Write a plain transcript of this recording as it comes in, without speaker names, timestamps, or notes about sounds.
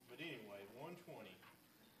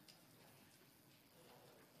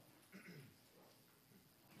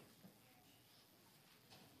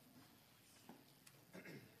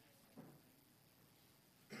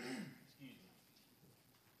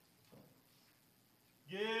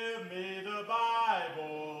Give me the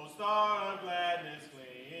Bible, star of gladness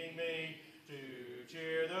clinging me, to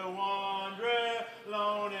cheer the wanderer,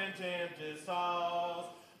 lone and tempted souls.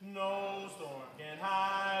 No storm can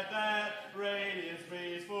hide that radiance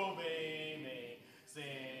peaceful beaming,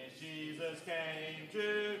 since Jesus came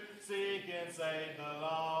to seek and save the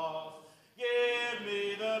lost. Give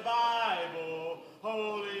me the Bible,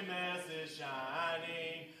 holy message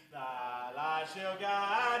shining, thy light shall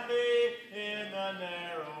guide me in the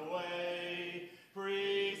narrow way.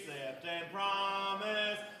 Precept and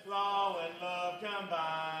promise, law and love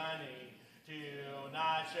combining, till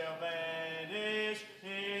night shall vanish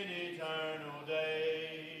in eternal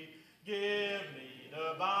day. Give me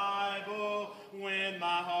the Bible when my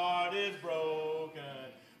heart is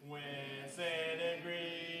broken, when sin and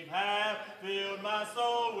grief have filled my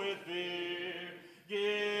soul with fear.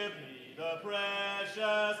 Give me the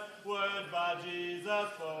precious words by Jesus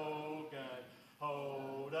spoken.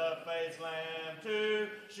 Hold up faith's lamp to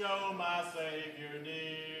show my Savior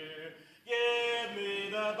near. Give me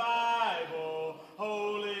the Bible,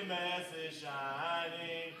 holy message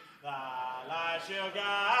shining. Thy light shall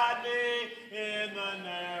guide me in the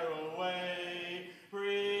narrow way.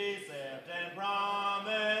 Precept and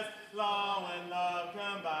promise, law and love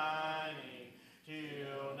combining,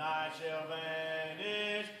 till night shall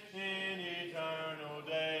vanish in eternal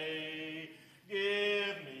day.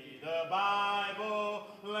 Give me the Bible,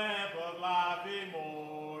 lamp of life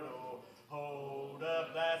immortal. Hold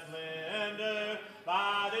up that splendor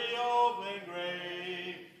by the open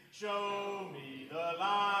grave. Show me the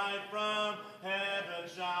light from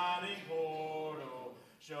heaven's shining portal.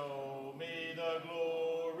 Show me the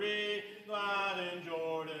glory gliding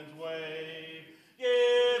Jordan's wave.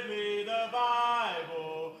 Give me the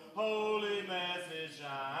Bible, holy message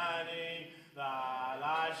shining. Thy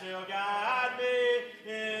light shall guide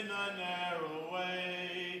me in the narrow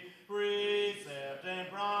way. Precept and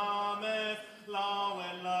promise, law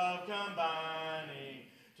and love combining,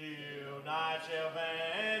 till night shall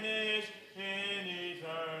vanish in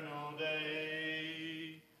eternal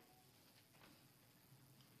day.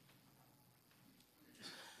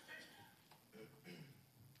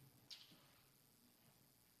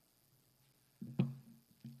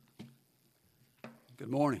 Good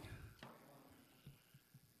morning.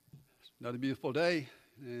 It's another beautiful day,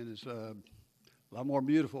 and it's a lot more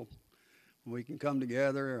beautiful when we can come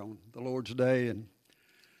together on the Lord's Day and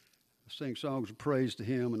sing songs of praise to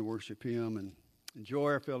Him and worship Him and enjoy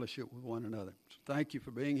our fellowship with one another. So thank you for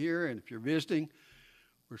being here, and if you're visiting,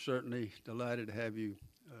 we're certainly delighted to have you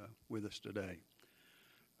with us today.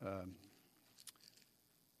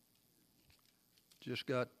 Just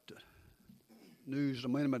got news a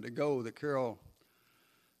minute ago that Carol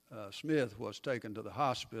Smith was taken to the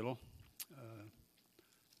hospital.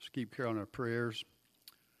 Let's keep Carol in our prayers.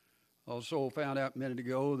 Also found out a minute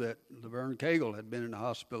ago that Laverne Cagle had been in the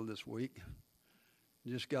hospital this week.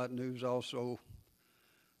 Just got news also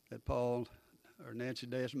that Nancy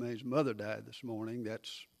Desmond's mother died this morning.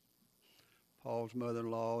 That's Paul's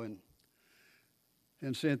mother-in-law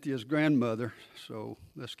and Cynthia's grandmother. So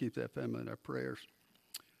let's keep that family in our prayers.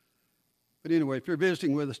 But anyway, if you're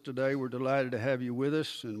visiting with us today, we're delighted to have you with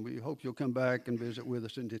us, and we hope you'll come back and visit with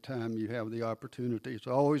us anytime you have the opportunity. It's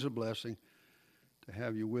always a blessing to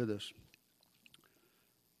have you with us.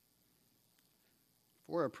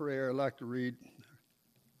 For our prayer, I'd like to read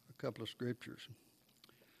a couple of scriptures.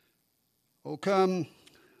 Oh, come,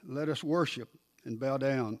 let us worship and bow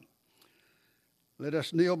down. Let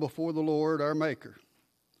us kneel before the Lord our Maker,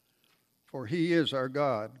 for He is our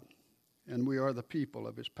God, and we are the people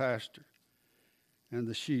of His pasture and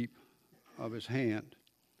the sheep of His hand.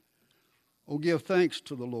 Oh, give thanks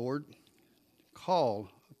to the Lord, call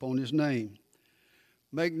upon His name,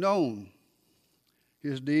 make known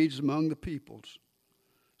His deeds among the peoples.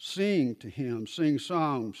 Sing to Him, sing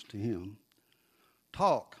songs to Him.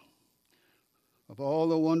 Talk of all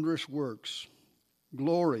the wondrous works.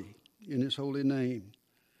 Glory in His holy name.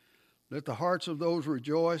 Let the hearts of those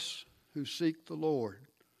rejoice who seek the Lord.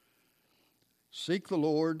 Seek the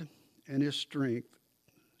Lord and His strength.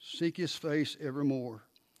 Seek His face evermore.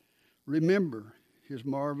 Remember His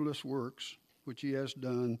marvelous works which He has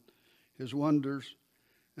done, His wonders,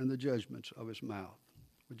 and the judgments of His mouth.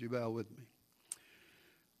 Would you bow with me?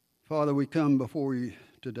 Father, we come before You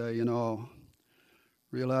today in awe,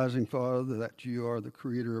 realizing, Father, that You are the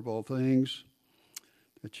creator of all things,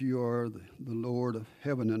 that You are the Lord of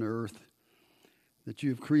heaven and earth, that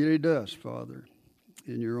You've created us, Father,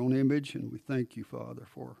 in Your own image, and we thank You, Father,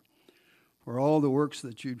 for all the works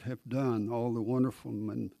that You have done, all the wonderful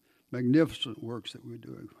and magnificent works that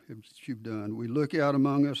You've done. We look out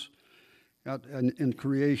among us out in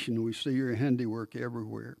creation. We see your handiwork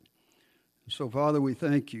everywhere. So, Father, we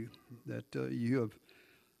thank you that you have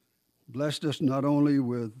blessed us not only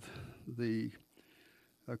with the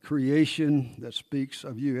creation that speaks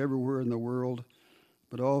of you everywhere in the world,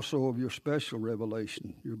 but also of your special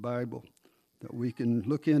revelation, your Bible, that we can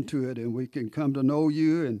look into it and we can come to know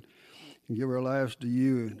you and give our lives to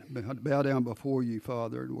you and bow down before you,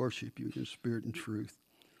 Father, and worship you in spirit and truth.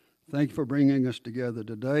 Thank you for bringing us together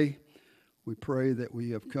today. We pray that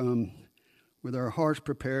we have come with our hearts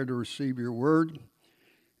prepared to receive your word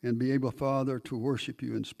and be able, Father, to worship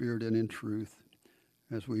you in spirit and in truth.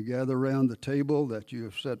 As we gather around the table that you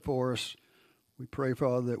have set for us, we pray,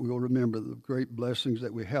 Father, that we will remember the great blessings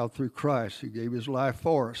that we have through Christ, who gave his life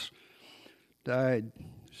for us, died,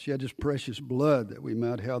 shed his precious blood that we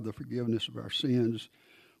might have the forgiveness of our sins,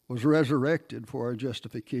 was resurrected for our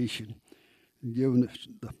justification, and given us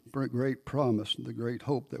the great promise and the great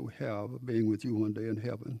hope that we have of being with you one day in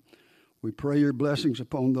heaven. We pray your blessings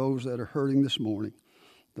upon those that are hurting this morning,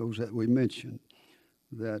 those that we mentioned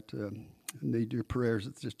that need your prayers,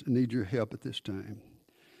 need your help at this time.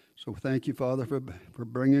 So thank you, Father, for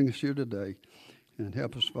bringing us here today, and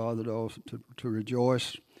help us, Father, to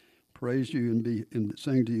rejoice, praise you, and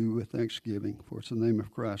sing to you with thanksgiving. For it's in the name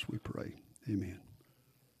of Christ we pray. Amen.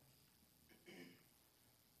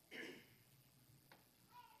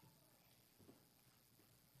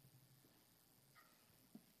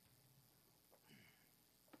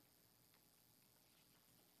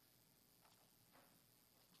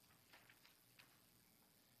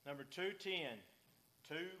 Number 210,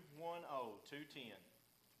 210.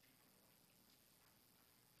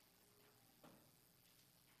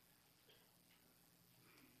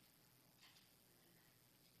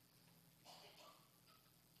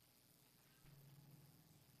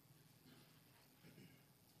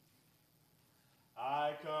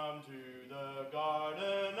 I come to the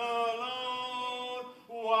garden alone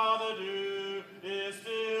while the dew is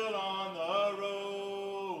still on the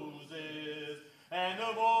roses, and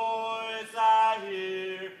the voice I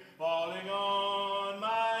hear falling on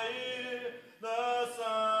my ear, the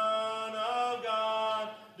Son of God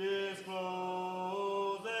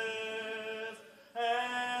discloses,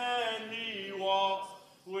 and he walks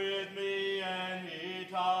with me and he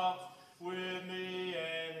talks with me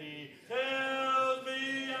and he tells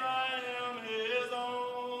me I am his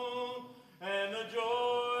own, and the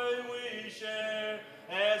joy we share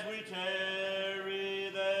as we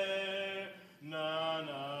tarry there, none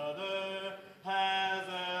other has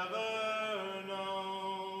ever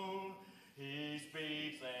known. He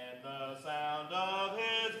speaks and the sound of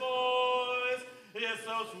his voice is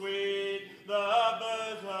so sweet, the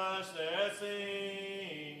birds hush their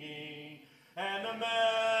singing, and the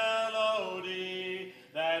melody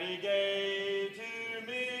that he gave to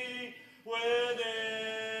me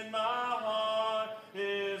within my heart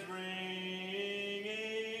is ringing,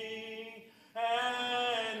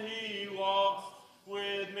 and he walks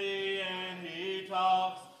with me and he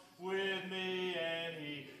talks with me and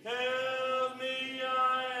he tells me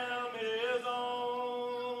I am his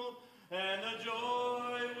own, and the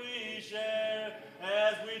joy we share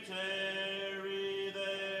as we tarry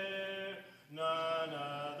there, none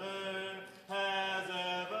other has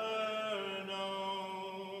ever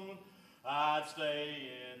known. I'd stay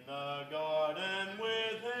in the garden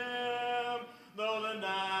with him, though the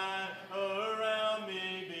night around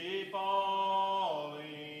me be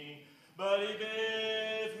falling, but he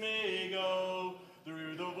bids me go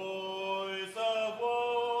through the voice of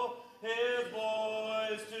woe. His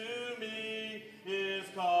voice to me is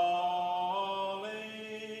calling,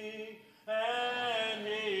 and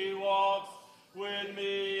he walks with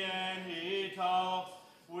me and he talks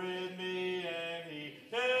with me and he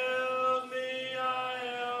tells me I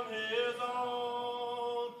am his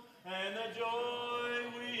own, and the joy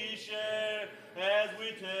we share as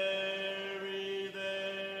we tarry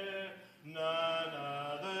there, none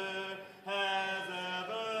other has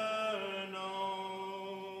ever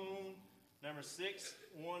known. Number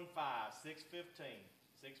 615, 615,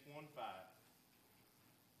 615.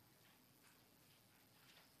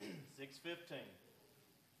 615.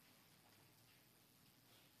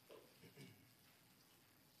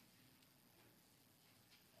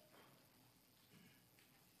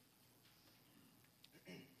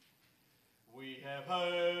 We have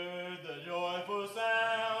heard the joyful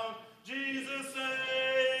sound, Jesus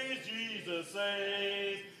saves, Jesus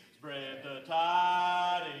saves. Spread the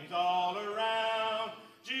tidings all around,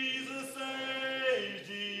 Jesus saves,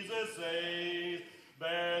 Jesus saves.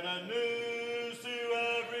 Bear the news to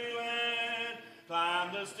every land,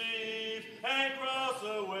 climb the steeps and cross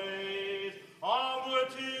the ways, onward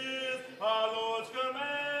 'tis our Lord's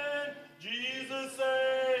command. Jesus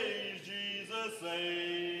saves, Jesus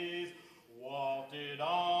saves. Walked it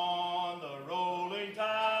on the rolling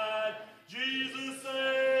tide. Jesus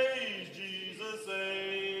saves, Jesus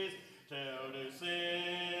saves. Tell to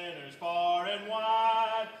sinners far and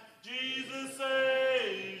wide. Jesus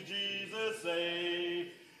saves, Jesus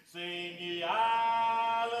saves. Sing ye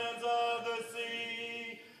islands of the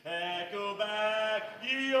sea, echo back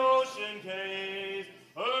ye ocean caves.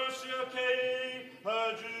 Earth shall cave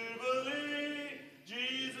her jubilee.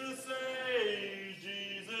 Jesus saves,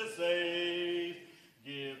 Jesus saves.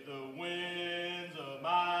 Give the winds a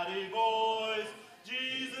mighty voice.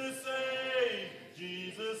 Jesus saves,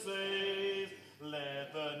 Jesus saves.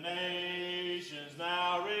 Let the nations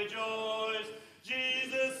now rejoice.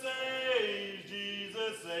 Jesus saves,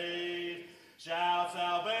 Jesus saves. Shout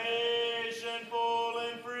salvation full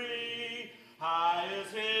and free.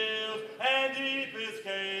 Highest hills and deepest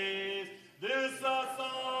caves. This is a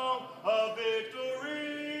song of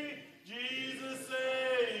victory. Jesus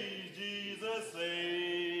saves, Jesus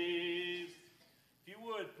saves. If you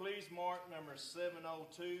would, please mark number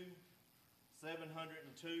 702,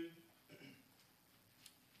 702.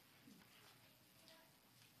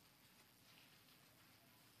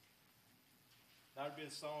 That would be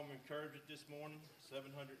the song of encouragement this morning,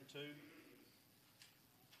 702.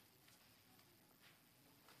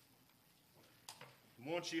 And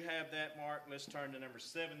once you have that mark, let's turn to number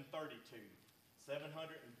 732.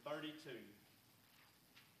 732.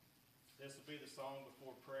 This will be the song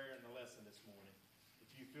before prayer and the lesson this morning.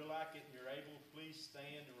 If you feel like it and you're able, please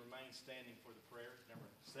stand and remain standing for the prayer. Number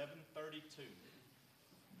 732.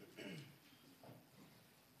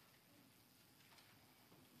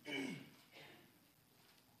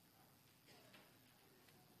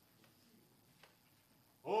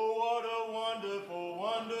 Oh, what a wonderful,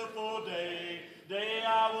 wonderful day, day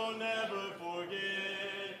I will never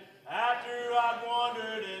forget. After I'd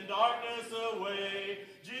wandered in darkness away,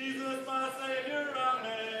 Jesus my Savior I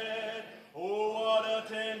met. Oh, what a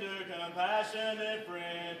tender, compassionate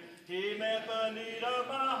friend, He met the need of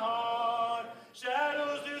my heart.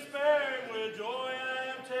 Shadows despairing with joy I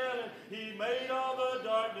am telling, He made all the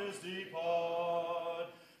darkness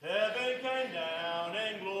depart. Heaven came down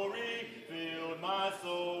and glory filled my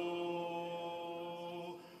soul.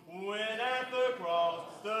 When at the cross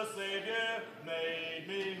the Savior made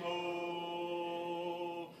me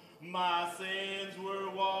whole. My sins were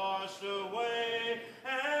washed away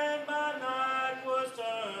and my night was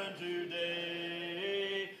turned to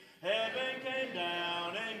day. Heaven came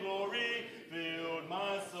down and glory filled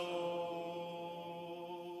my soul.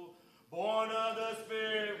 Born of the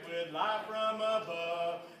Spirit with life from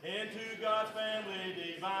above, into God's family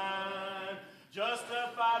divine,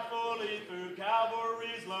 justified fully through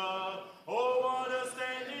Calvary's love. Oh, what a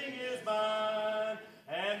standing is mine,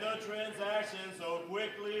 and the transaction so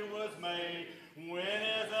quickly was made. When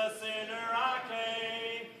as a sinner I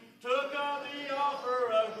came, took up the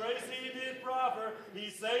offer of grace He did proffer. He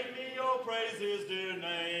saved me, oh praise His dear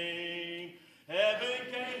name. Heaven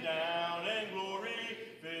came down and glory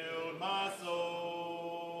filled my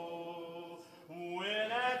soul.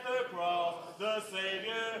 When at the cross the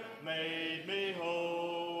Savior made me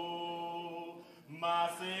whole. My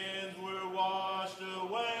sins were washed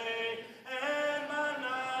away and my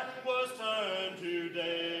night was turned to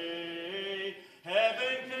day.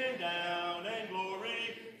 Heaven came down and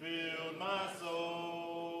glory filled my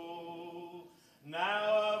soul.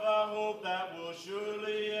 Now of a hope that will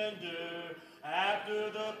surely endure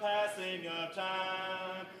after the passing of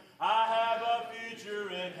time. I have a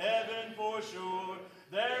future in heaven for sure,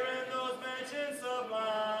 there in those mansions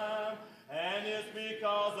sublime. And it's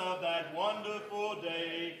because of that wonderful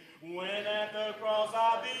day, when at the cross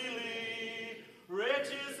I believe,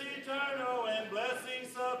 riches eternal and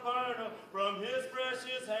blessings supernal, from His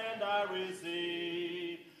precious hand I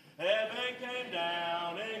receive. Heaven came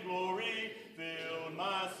down and glory filled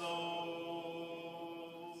my soul.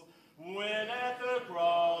 When at the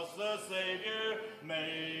cross the Savior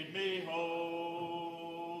made me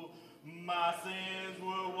whole. My sins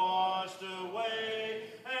were washed away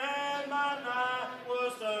and my night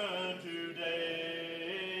was turned to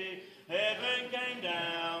day. Heaven came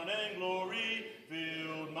down and glory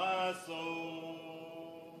filled my soul.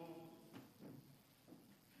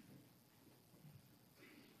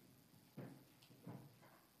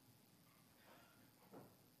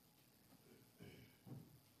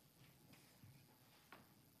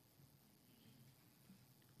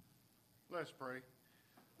 Let's pray.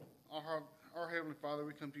 Our Heavenly Father,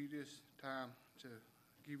 we come to you this time to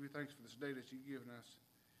give you thanks for this day that you've given us.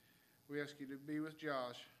 We ask you to be with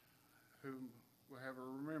Josh, whom we'll have a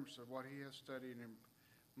remembrance of what he has studied, and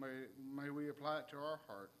may we apply it to our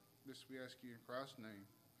heart. This we ask you in Christ's name.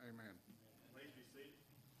 Amen. Please be seated.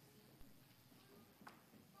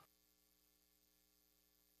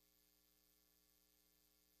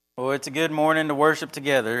 Well, it's a good morning to worship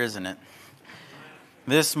together, isn't it?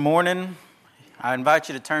 This morning, I invite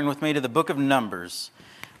you to turn with me to the book of Numbers.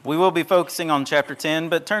 We will be focusing on chapter 10,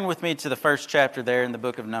 but turn with me to the first chapter there in the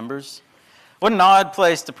book of Numbers. What an odd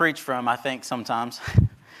place to preach from, I think, sometimes,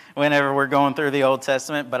 whenever we're going through the Old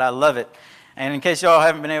Testament, but I love it. And in case y'all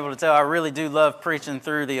haven't been able to tell, I really do love preaching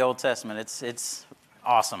through the Old Testament. It's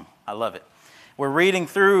awesome. I love it. We're reading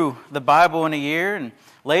through the Bible in a year, and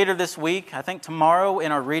later this week, I think tomorrow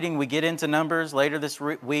in our reading, we get into Numbers. Later this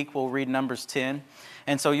week, we'll read Numbers 10.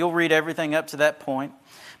 And so you'll read everything up to that point.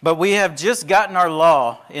 But we have just gotten our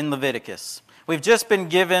law in Leviticus. We've just been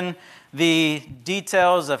given the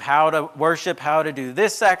details of how to worship, how to do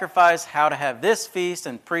this sacrifice, how to have this feast,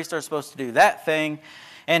 and priests are supposed to do that thing.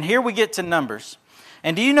 And here we get to Numbers.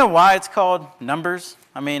 And do you know why it's called Numbers?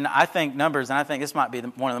 I mean, I think Numbers, and I think this might be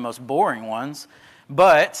one of the most boring ones,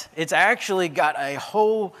 but it's actually got a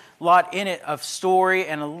whole lot in it of story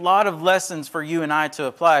and a lot of lessons for you and I to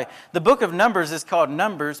apply. The book of Numbers is called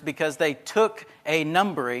Numbers because they took a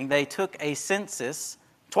numbering, they took a census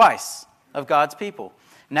twice of God's people.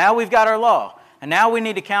 Now we've got our law, and now we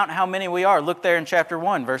need to count how many we are. Look there in chapter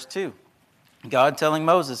 1, verse 2. God telling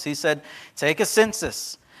Moses, he said, take a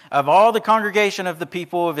census of all the congregation of the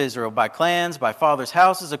people of Israel, by clans, by fathers'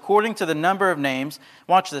 houses, according to the number of names.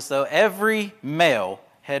 Watch this, though. Every male,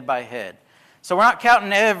 head by head. So we're not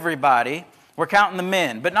counting everybody. We're counting the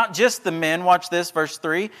men. But not just the men. Watch this, verse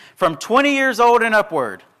 3. From 20 years old and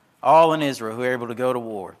upward, all in Israel who are able to go to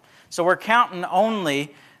war. So we're counting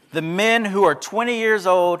only the men who are 20 years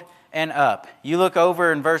old and up. You look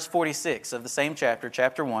over in verse 46 of the same chapter,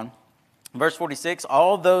 chapter 1. Verse 46,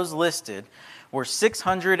 all those listed were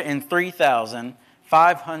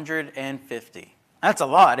 603,550. That's a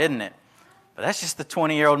lot, isn't it? But that's just the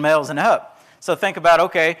 20-year-old males and up. So think about,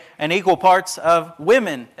 okay, and equal parts of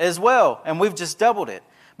women as well, and we've just doubled it.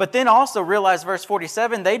 But then also realize verse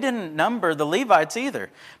 47, they didn't number the Levites either.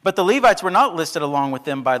 But the Levites were not listed along with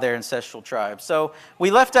them by their ancestral tribes. So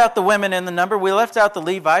we left out the women in the number, we left out the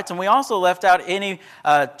Levites, and we also left out any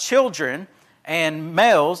children and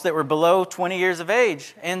males that were below 20 years of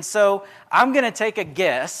age. And so I'm going to take a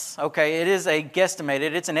guess, okay, it is a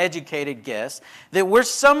guesstimated, it's an educated guess, that we're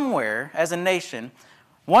somewhere as a nation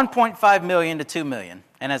 1.5 million to 2 million.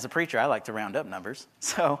 And as a preacher, I like to round up numbers,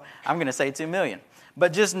 so I'm going to say 2 million.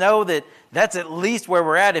 But just know that that's at least where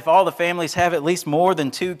we're at. If all the families have at least more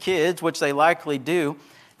than 2 kids, which they likely do,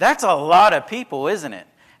 that's a lot of people, isn't it?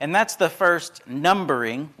 And that's the first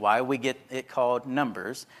numbering, why we get it called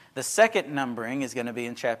Numbers. The second numbering is going to be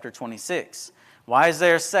in chapter 26. Why is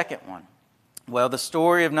there a second one? Well, the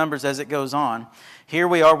story of Numbers as it goes on. Here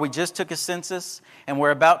we are, we just took a census, and we're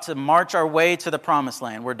about to march our way to the Promised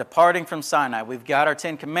Land. We're departing from Sinai. We've got our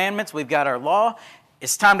 10 Commandments, we've got our law.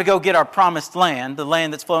 It's time to go get our Promised Land, the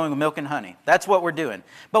land that's flowing with milk and honey. That's what we're doing.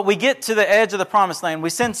 But we get to the edge of the Promised Land, we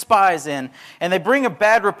send spies in, and they bring a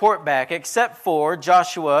bad report back, except for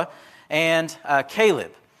Joshua and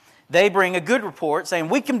Caleb. They bring a good report saying,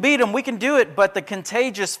 we can beat them, we can do it, but the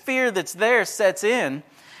contagious fear that's there sets in,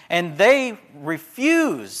 and they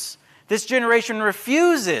refuse. This generation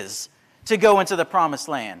refuses to go into the Promised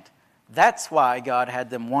Land. That's why God had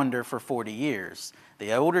them wander for 40 years.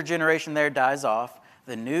 The older generation there dies off.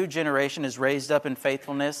 The new generation is raised up in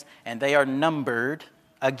faithfulness, and they are numbered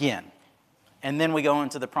again. And then we go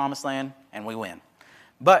into the Promised Land, and we win.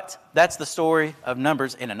 But that's the story of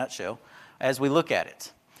Numbers in a nutshell as we look at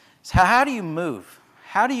it. So how do you move?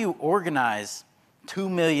 How do you organize 2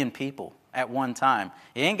 million people at one time?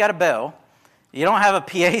 You ain't got a bell. You don't have a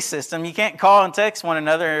PA system. You can't call and text one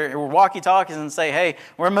another or walkie-talkies and say, hey,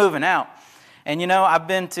 we're moving out. And you know, I've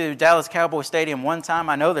been to Dallas Cowboy Stadium one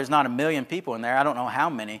time. I know there's not 1 million people in there. I don't know how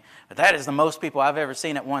many, but that is the most people I've ever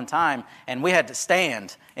seen at one time. And we had to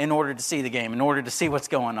stand in order to see the game, in order to see what's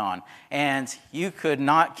going on. And you could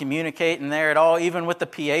not communicate in there at all, even with the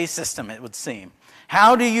PA system, it would seem.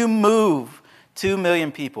 How do you move 2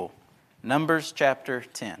 million people? Numbers chapter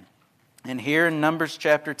 10. And here in Numbers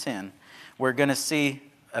chapter 10, we're going to see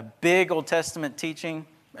a big Old Testament teaching,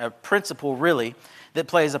 a principle really, that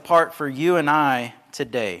plays a part for you and I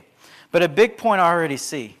today. But a big point I already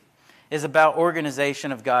see is about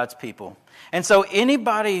organization of God's people. And so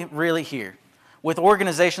anybody really here with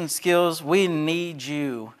organization skills, we need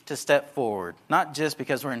you to step forward. Not just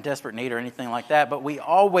because we're in desperate need or anything like that, but we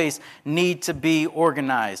always need to be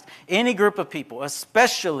organized. Any group of people,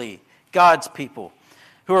 especially God's people.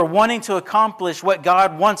 who are wanting to accomplish what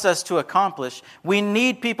God wants us to accomplish, we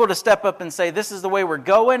need people to step up and say, this is the way we're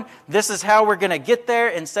going, this is how we're going to get there,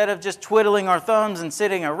 instead of just twiddling our thumbs and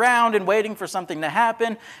sitting around and waiting for something to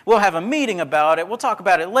happen. We'll have a meeting about it, we'll talk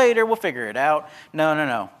about it later, we'll figure it out.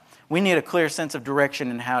 No. We need a clear sense of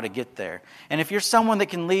direction and how to get there. And if you're someone that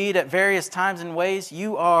can lead at various times and ways,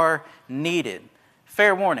 you are needed.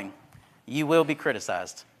 Fair warning, you will be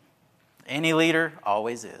criticized. Any leader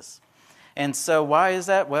always is. And so why is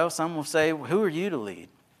that? Well, some will say, who are you to lead?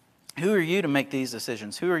 Who are you to make these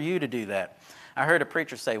decisions? Who are you to do that? I heard a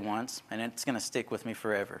preacher say once, and it's going to stick with me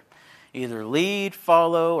forever, either lead,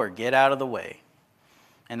 follow, or get out of the way.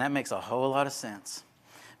 And that makes a whole lot of sense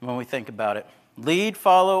when we think about it. Lead,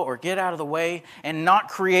 follow, or get out of the way and not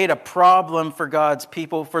create a problem for God's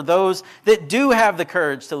people, for those that do have the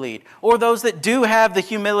courage to lead, or those that do have the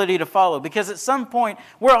humility to follow. Because at some point,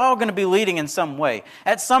 we're all going to be leading in some way.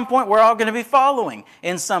 At some point, we're all going to be following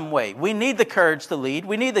in some way. We need the courage to lead.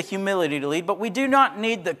 We need the humility to lead, but we do not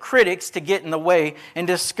need the critics to get in the way and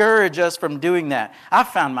discourage us from doing that. I've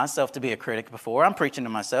found myself to be a critic before. I'm preaching to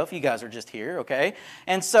myself. You guys are just here, okay?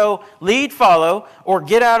 And so, lead, follow, or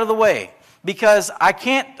get out of the way. Because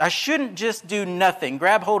I shouldn't just do nothing,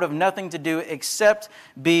 grab hold of nothing to do except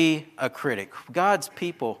be a critic. God's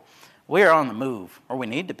people, we are on the move, or we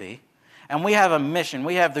need to be. And we have a mission.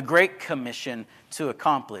 We have the Great Commission to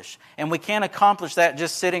accomplish. And we can't accomplish that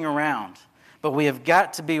just sitting around. But we have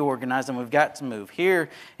got to be organized and we've got to move. Here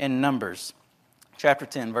in Numbers, chapter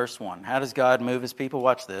 10, verse 1. How does God move his people?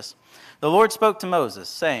 Watch this. The Lord spoke to Moses,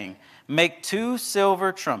 saying, "Make 2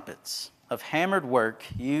 silver trumpets. Of hammered work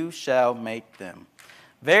you shall make them."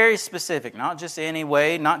 Very specific, not just any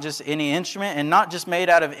way, not just any instrument, and not just made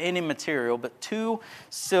out of any material, but 2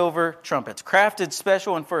 silver trumpets, crafted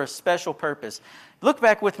special and for a special purpose. Look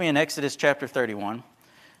back with me in Exodus chapter 31.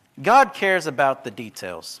 God cares about the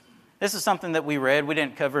details. This is something that we read, we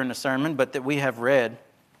didn't cover in the sermon, but that we have read.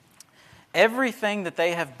 Everything that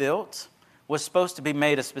they have built was supposed to be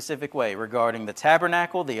made a specific way regarding the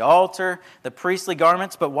tabernacle, the altar, the priestly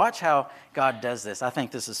garments. But watch how God does this. I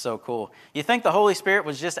think this is so cool. You think the Holy Spirit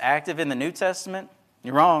was just active in the New Testament?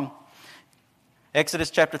 You're wrong. Exodus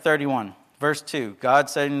chapter 31, verse 2. God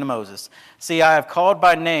said to Moses, "See, I have called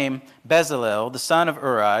by name Bezalel, the son of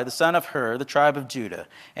Uri, the son of Hur, the tribe of Judah,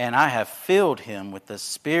 and I have filled him with the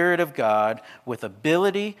Spirit of God, with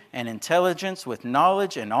ability and intelligence, with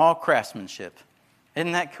knowledge and all craftsmanship."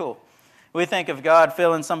 Isn't that cool? We think of God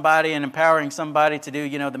filling somebody and empowering somebody to do,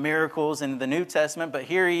 the miracles in the New Testament, but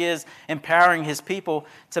here he is empowering his people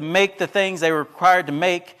to make the things they were required to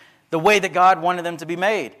make the way that God wanted them to be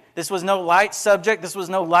made. This was no light subject, this was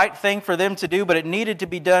no light thing for them to do, but it needed to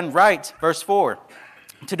be done right. Verse 4.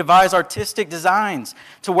 To devise artistic designs,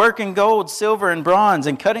 to work in gold, silver, and bronze,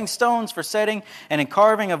 and cutting stones for setting, and in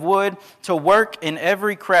carving of wood, to work in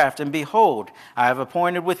every craft. And behold, I have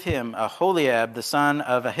appointed with him Aholiab, the son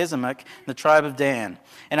of Ahisamach, the tribe of Dan.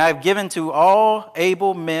 And I have given to all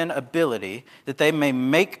able men ability, that they may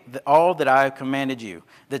make all that I have commanded you.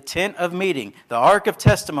 The tent of meeting, the ark of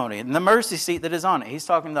testimony, and the mercy seat that is on it. He's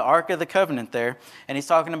talking the ark of the covenant there, and he's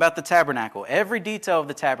talking about the tabernacle. Every detail of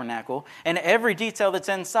the tabernacle, and every detail that's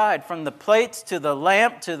inside, from the plates to the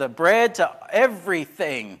lamp to the bread to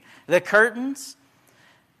everything. The curtains,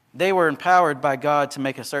 they were empowered by God to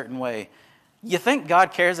make a certain way. You think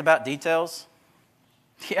God cares about details?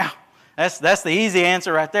 Yeah. That's the easy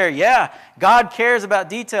answer right there. Yeah, God cares about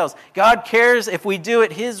details. God cares if we do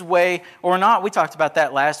it His way or not. We talked about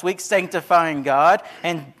that last week, sanctifying God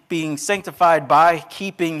and being sanctified by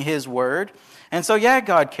keeping His word. And so, yeah,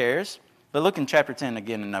 God cares. But look in chapter 10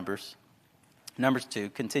 again in Numbers. Numbers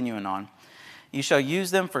 2, continuing on. You shall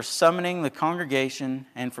use them for summoning the congregation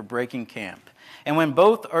and for breaking camp. And when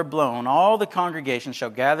both are blown, all the congregation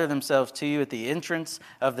shall gather themselves to you at the entrance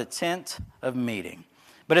of the tent of meeting.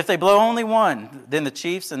 But if they blow only one, then the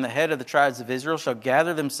chiefs and the head of the tribes of Israel shall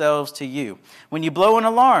gather themselves to you. When you blow an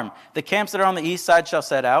alarm, the camps that are on the east side shall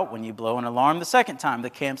set out. When you blow an alarm the second time, the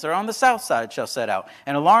camps that are on the south side shall set out.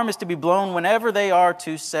 An alarm is to be blown whenever they are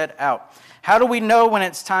to set out. How do we know when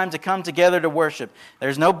it's time to come together to worship?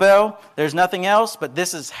 There's no bell, there's nothing else, but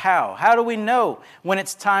this is how. How do we know when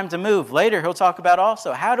it's time to move? Later he'll talk about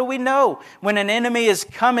also, how do we know when an enemy is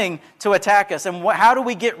coming to attack us? And how do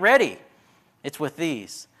we get ready? It's with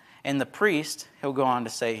these. And the priest, he'll go on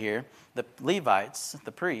to say here, the Levites,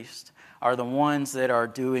 the priest, are the ones that are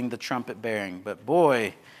doing the trumpet bearing. But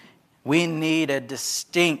boy, we need a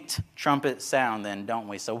distinct trumpet sound then, don't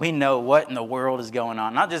we? So we know what in the world is going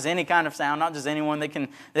on. Not just any kind of sound, not just anyone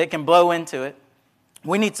that can blow into it.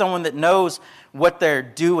 We need someone that knows what they're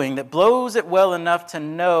doing, that blows it well enough to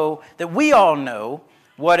know that we all know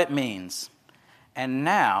what it means. And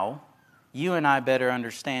now, you and I better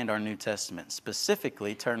understand our New Testament.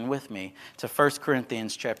 Specifically, turn with me to 1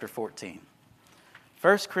 Corinthians chapter 14.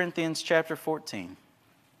 1 Corinthians chapter 14.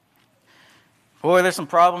 Boy, there's some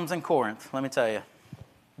problems in Corinth, let me tell you.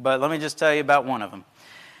 But let me just tell you about one of them.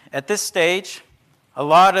 At this stage, a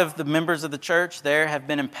lot of the members of the church there have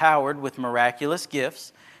been empowered with miraculous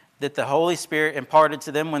gifts that the Holy Spirit imparted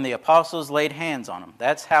to them when the apostles laid hands on them.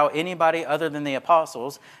 That's how anybody other than the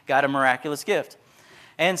apostles got a miraculous gift.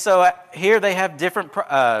 And so here they have different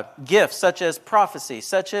gifts, such as prophecy,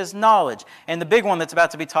 such as knowledge. And the big one that's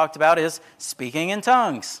about to be talked about is speaking in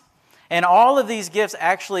tongues. And all of these gifts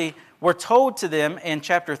actually were told to them in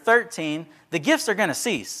chapter 13, the gifts are going to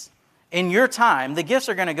cease. In your time, the gifts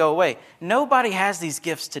are going to go away. Nobody has these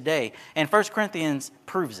gifts today. And 1 Corinthians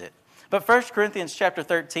proves it. But 1 Corinthians chapter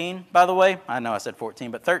 13, by the way, I know I said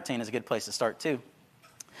 14, but 13 is a good place to start too.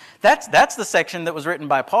 That's the section that was written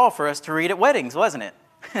by Paul for us to read at weddings, wasn't it?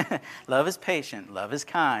 Love is patient, love is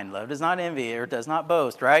kind, love does not envy or does not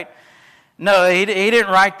boast, right? No, he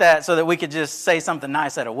didn't write that so that we could just say something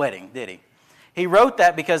nice at a wedding, did he? He wrote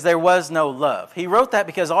that because there was no love. He wrote that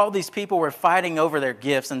because all these people were fighting over their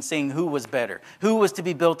gifts and seeing who was better, who was to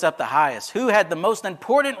be built up the highest, who had the most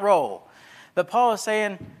important role. But Paul is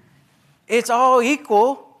saying, it's all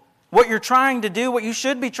equal. What you're trying to do, what you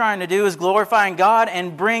should be trying to do is glorifying God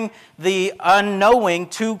and bring the unknowing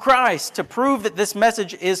to Christ to prove that this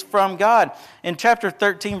message is from God. In chapter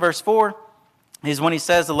 13, verse 4, is when he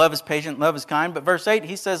says the love is patient, love is kind. But verse 8,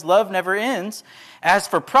 he says love never ends. As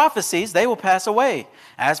for prophecies, they will pass away.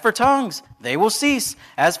 As for tongues, they will cease.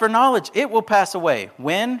 As for knowledge, it will pass away.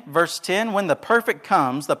 When, verse 10, when the perfect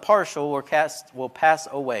comes, the partial will pass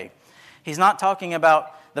away. He's not talking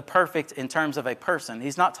about the perfect in terms of a person.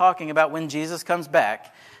 He's not talking about when Jesus comes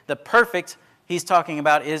back. The perfect he's talking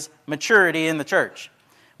about is maturity in the church.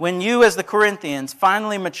 When you as the Corinthians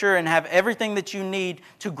finally mature and have everything that you need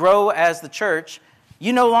to grow as the church,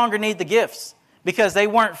 you no longer need the gifts because they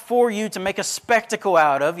weren't for you to make a spectacle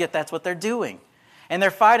out of, yet that's what they're doing. And they're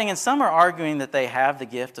fighting, and some are arguing that they have the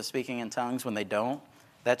gift of speaking in tongues when they don't.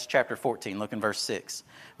 That's chapter 14. Look in verse 6.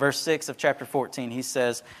 Verse 6 of chapter 14, he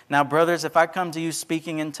says, "Now, brothers, if I come to you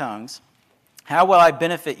speaking in tongues, how will I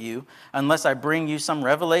benefit you unless I bring you some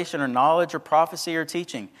revelation or knowledge or prophecy or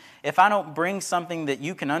teaching? If I don't bring something that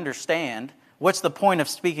you can understand, what's the point of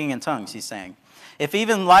speaking in tongues?" He's saying. "If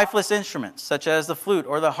even lifeless instruments, such as the flute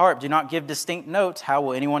or the harp, do not give distinct notes, how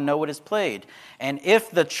will anyone know what is played? And if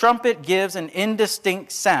the trumpet gives an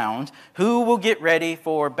indistinct sound, who will get ready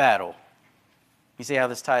for battle?" You see how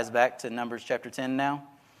this ties back to Numbers chapter 10 now?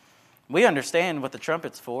 We understand what the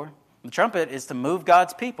trumpet's for. The trumpet is to move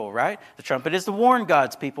God's people, right? The trumpet is to warn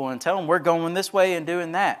God's people and tell them we're going this way and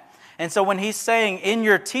doing that. And so when he's saying in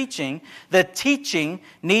your teaching, the teaching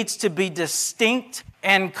needs to be distinct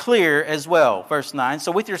and clear as well. Verse 9,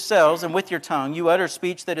 "So with yourselves and with your tongue you utter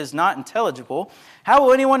speech that is not intelligible. How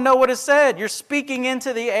will anyone know what is said? You're speaking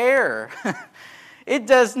into the air." It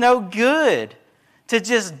does no good to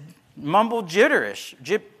just mumble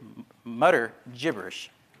mutter gibberish.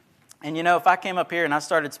 And you know, if I came up here and I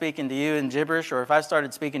started speaking to you in gibberish, or if I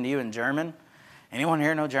started speaking to you in German, anyone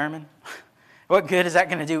here know German? What good is that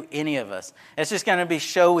going to do any of us? It's just going to be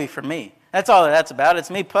showy for me. That's all that's about. It's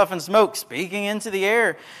me puffing smoke, speaking into the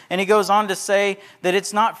air. And he goes on to say that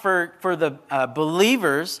it's not for the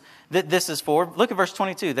believers that this is for. Look at verse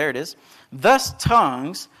 22. There it is. "Thus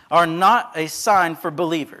tongues are not a sign for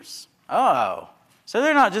believers." Oh, so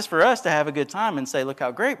they're not just for us to have a good time and say, look how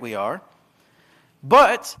great we are.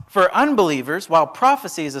 "But for unbelievers, while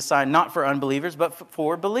prophecy is a sign not for unbelievers, but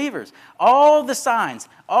for believers." All the signs,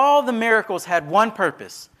 all the miracles had one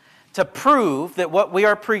purpose: to prove that what we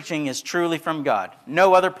are preaching is truly from God.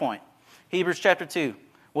 No other point. Hebrews chapter 2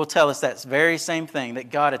 will tell us that very same thing,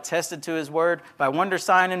 that God attested to his word by wonder,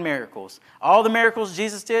 sign, and miracles. All the miracles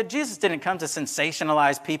Jesus didn't come to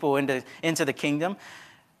sensationalize people into the kingdom.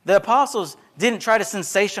 The apostles didn't try to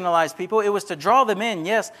sensationalize people. It was to draw them in,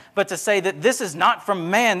 yes, but to say that this is not from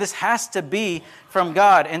man. This has to be from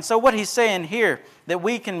God. And so what he's saying here, that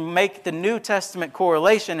we can make the New Testament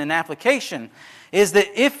correlation and application, is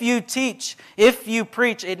that if you teach, if you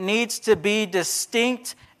preach, it needs to be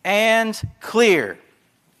distinct and clear.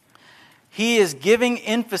 He is giving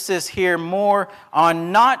emphasis here more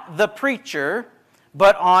on not the preacher,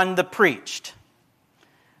 but on the preached.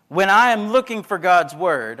 When I am looking for God's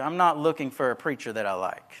word, I'm not looking for a preacher that I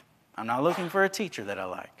like. I'm not looking for a teacher that I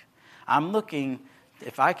like. I'm looking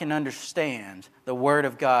if I can understand the word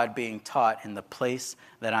of God being taught in the place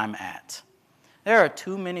that I'm at. There are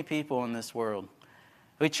too many people in this world.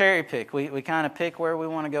 We cherry pick. We kind of pick where we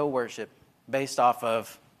want to go worship. based off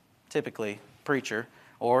of typically preacher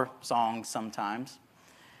or songs sometimes.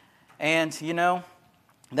 And,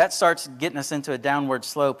 that starts getting us into a downward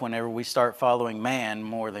slope whenever we start following man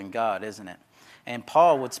more than God, isn't it? And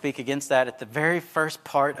Paul would speak against that at the very first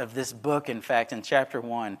part of this book, in fact, in chapter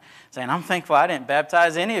 1, saying, I'm thankful I didn't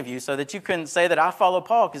baptize any of you so that you couldn't say that I follow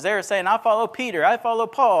Paul, because they were saying, I follow Peter, I follow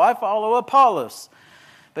Paul, I follow Apollos.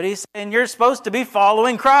 But he's saying, you're supposed to be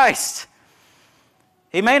following Christ.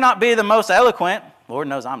 He may not be the most eloquent, Lord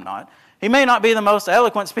knows I'm not, he may not be the most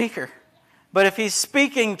eloquent speaker, but if he's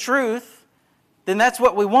speaking truth, then that's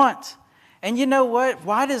what we want. And you know what?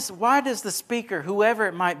 Why does the speaker, whoever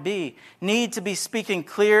it might be, need to be speaking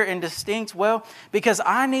clear and distinct? Well, because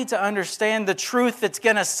I need to understand the truth that's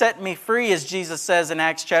going to set me free, as Jesus says in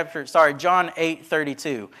John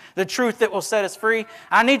 8:32. The truth that will set us free.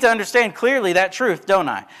 I need to understand clearly that truth, don't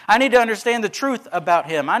I? I need to understand the truth about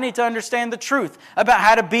Him. I need to understand the truth about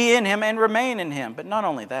how to be in Him and remain in Him. But not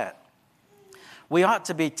only that, we ought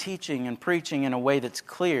to be teaching and preaching in a way that's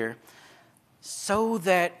clear so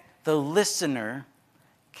that the listener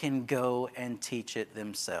can go and teach it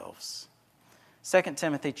themselves. 2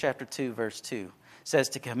 Timothy chapter 2, verse 2 says,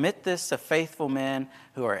 to commit this to faithful men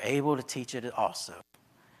who are able to teach it also.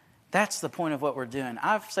 That's the point of what we're doing.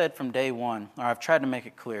 I've said from day one, or I've tried to make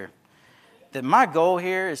it clear, that my goal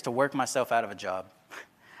here is to work myself out of a job.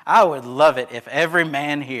 I would love it if every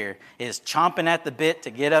man here is chomping at the bit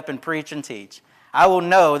to get up and preach and teach. I will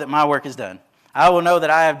know that my work is done. I will know that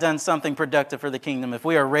I have done something productive for the kingdom if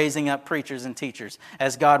we are raising up preachers and teachers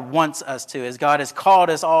as God wants us to, as God has called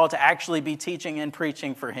us all to actually be teaching and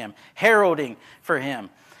preaching for Him, heralding for Him.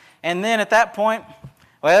 And then at that point,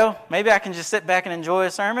 well, maybe I can just sit back and enjoy a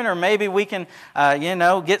sermon, or maybe we can,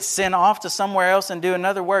 get sent off to somewhere else and do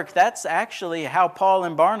another work. That's actually how Paul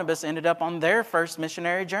and Barnabas ended up on their first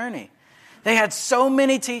missionary journey. They had so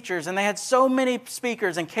many teachers and they had so many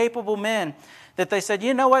speakers and capable men that they said,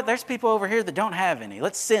 you know what, there's people over here that don't have any.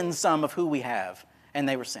 Let's send some of who we have. And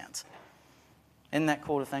they were sent. Isn't that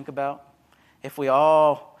cool to think about? If we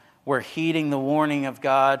all were heeding the warning of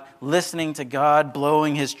God, listening to God,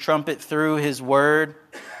 blowing His trumpet through His word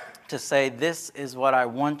to say, this is what I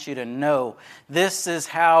want you to know. This is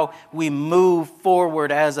how we move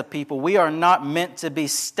forward as a people. We are not meant to be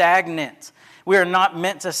stagnant. We are not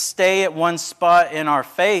meant to stay at one spot in our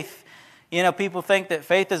faith. People think that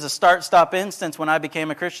faith is a start-stop instance when I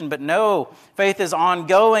became a Christian, but no, faith is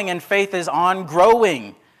ongoing and faith is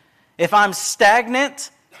on-growing. If I'm stagnant,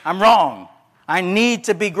 I'm wrong. I need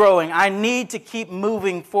to be growing. I need to keep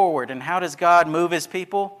moving forward. And how does God move His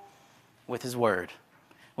people? With His Word,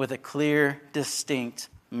 with a clear, distinct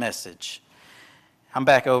message. I'm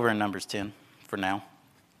back over in Numbers 10 for now.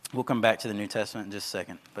 We'll come back to the New Testament in just a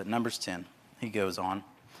second. But Numbers 10, he goes on.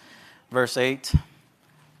 Verse 8.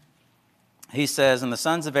 He says, and the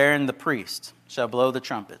sons of Aaron the priest shall blow the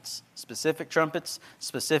trumpets, specific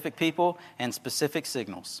people, and specific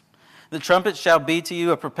signals. The trumpet shall be to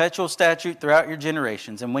you a perpetual statute throughout your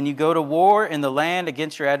generations. And when you go to war in the land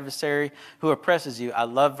against your adversary who oppresses you, I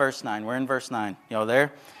love verse 9. We're in verse 9. Y'all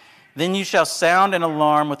there? Then you shall sound an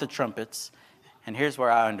alarm with the trumpets. And here's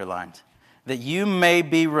where I underlined. That you may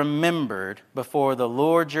be remembered before the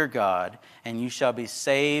Lord your God, and you shall be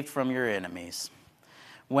saved from your enemies.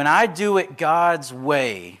 When I do it God's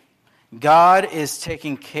way, God is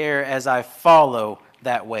taking care as I follow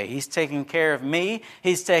that way. He's taking care of me.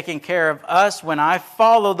 He's taking care of us when I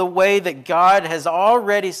follow the way that God has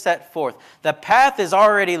already set forth. The path is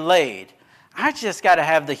already laid. I just got to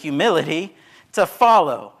have the humility to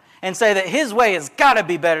follow and say that His way has got to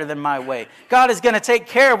be better than my way. God is going to take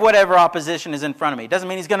care of whatever opposition is in front of me. Doesn't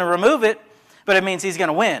mean He's going to remove it, but it means He's going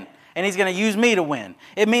to win. And He's going to use me to win.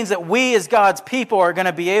 It means that we as God's people are going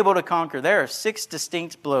to be able to conquer. There are 6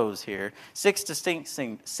 distinct blows here, 6 distinct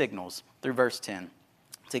signals through verse 10.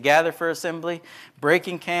 To gather for assembly,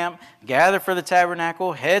 breaking camp, gather for the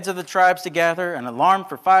tabernacle, heads of the tribes to gather, an alarm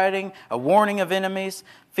for fighting, a warning of enemies,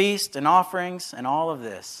 feast and offerings, and all of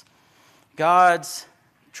this. God's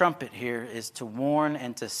trumpet here is to warn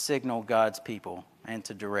and to signal God's people and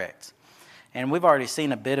to direct. And we've already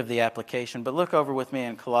seen a bit of the application, but look over with me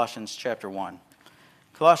in Colossians chapter 1.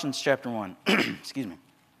 Colossians chapter 1. Excuse me.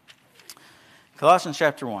 Colossians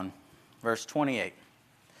chapter 1, verse 28.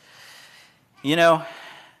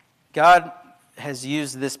 God has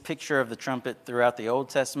used this picture of the trumpet throughout the Old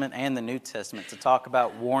Testament and the New Testament to talk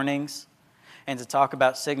about warnings and to talk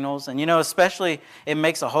about signals. And especially it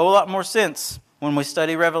makes a whole lot more sense when we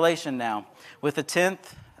study Revelation now. With the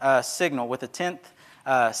 10th signal, with the 10th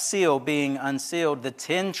seal being unsealed, the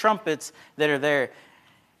 10 trumpets that are there.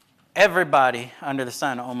 Everybody under the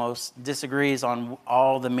sun almost disagrees on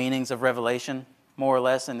all the meanings of Revelation, more or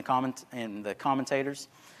less, in the commentators.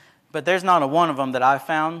 But there's not a one of them that I've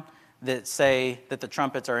found that say that the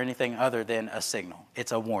trumpets are anything other than a signal.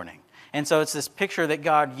 It's a warning. And so it's this picture that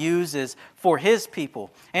God uses for His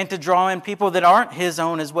people and to draw in people that aren't His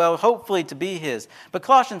own as well, hopefully to be His. But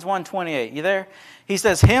Colossians 1:28, you there? He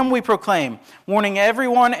says, Him we proclaim, warning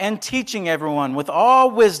everyone and teaching everyone with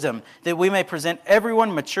all wisdom, that we may present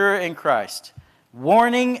everyone mature in Christ.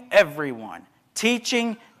 Warning everyone,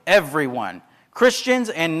 teaching everyone, Christians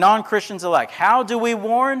and non-Christians alike. How do we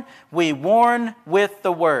warn? We warn with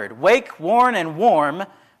the Word. Wake, warn, and warm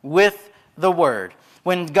with the Word.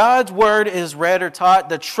 When God's Word is read or taught,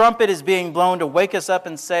 the trumpet is being blown to wake us up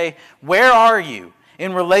and say, where are you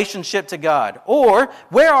in relationship to God? Or,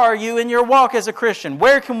 where are you in your walk as a Christian?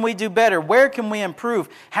 Where can we do better? Where can we improve?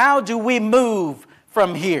 How do we move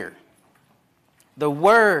from here? The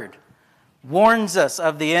Word warns us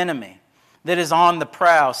of the enemy that is on the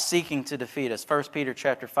prowl seeking to defeat us. 1 Peter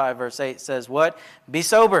chapter 5, verse 8 says what? Be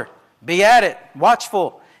sober, be at it,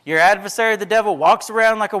 watchful. Your adversary, the devil, walks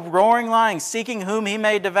around like a roaring lion, seeking whom he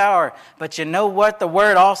may devour. But you know what? The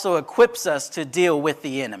Word also equips us to deal with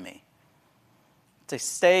the enemy. To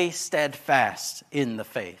stay steadfast in the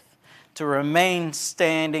faith. To remain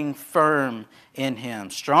standing firm in Him.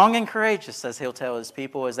 Strong and courageous, as He'll tell His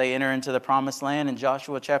people as they enter into the promised land in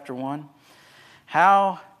Joshua chapter 1.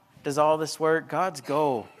 How does all this work? God's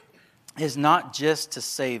goal is not just to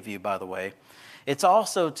save you, by the way. It's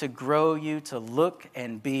also to grow you to look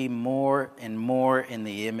and be more and more in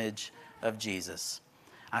the image of Jesus.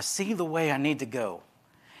 I see the way I need to go.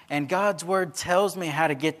 And God's Word tells me how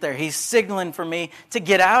to get there. He's signaling for me to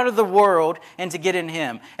get out of the world and to get in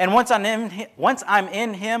Him. And once I'm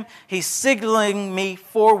in Him, He's signaling me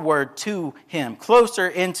forward to Him, closer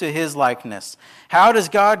into His likeness. How does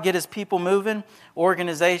God get His people moving?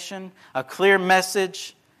 Organization, a clear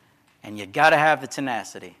message, and you got to have the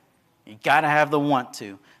tenacity. You got to have the want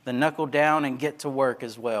to, the knuckle down and get to work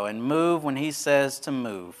as well, and move when He says to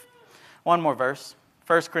move. One more verse,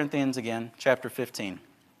 1 Corinthians again, chapter 15.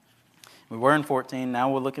 We were in 14,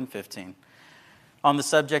 now we'll look in 15. On the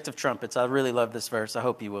subject of trumpets, I really love this verse. I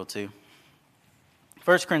hope you will too.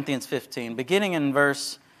 1 Corinthians 15, beginning in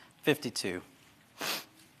verse 52.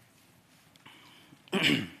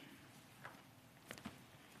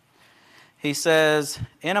 He says,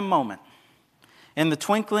 in a moment, in the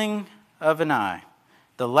twinkling of an eye,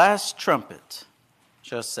 the last trumpet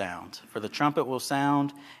shall sound. For the trumpet will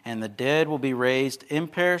sound, and the dead will be raised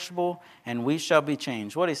imperishable, and we shall be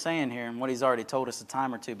changed. What he's saying here, and what he's already told us a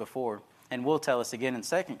time or two before, and will tell us again in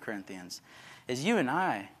 2 Corinthians, is you and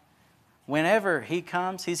I, whenever He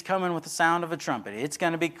comes, He's coming with the sound of a trumpet. It's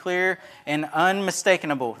going to be clear and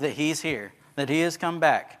unmistakable that He's here, that He has come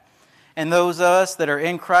back. And those of us that are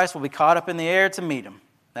in Christ will be caught up in the air to meet Him.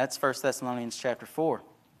 That's 1 Thessalonians chapter 4.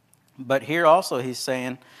 But here also he's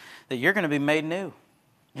saying that you're going to be made new.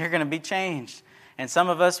 You're going to be changed. And some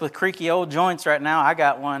of us with creaky old joints right now, I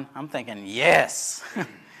got one. I'm thinking, yes,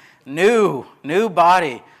 new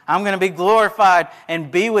body. I'm going to be glorified and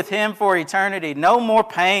be with Him for eternity. No more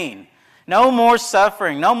pain. No more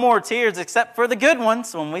suffering. No more tears except for the good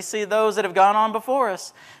ones when we see those that have gone on before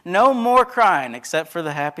us. No more crying except for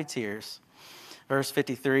the happy tears. Verse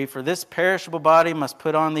 53, for this perishable body must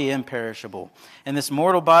put on the imperishable, and this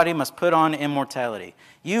mortal body must put on immortality.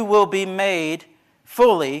 You will be made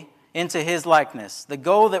fully into His likeness. The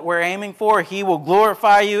goal that we're aiming for, He will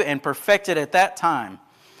glorify you and perfect it at that time.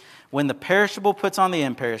 When the perishable puts on the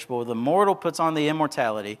imperishable, the mortal puts on the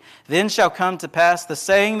immortality, then shall come to pass the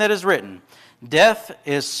saying that is written, death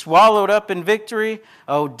is swallowed up in victory.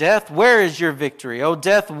 O death, where is your victory? O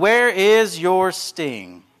death, where is your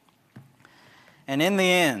sting? And in the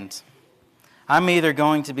end, I'm either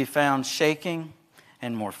going to be found shaking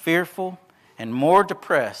and more fearful and more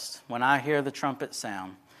depressed when I hear the trumpet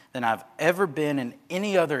sound than I've ever been in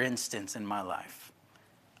any other instance in my life.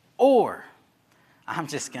 Or I'm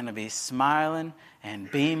just going to be smiling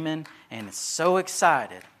and beaming and so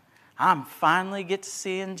excited. I finally get to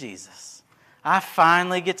see Jesus. I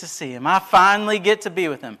finally get to see Him. I finally get to be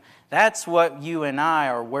with Him. That's what you and I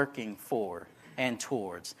are working for and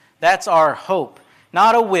towards. That's our hope.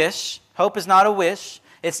 Not a wish. Hope is not a wish.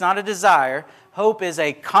 It's not a desire. Hope is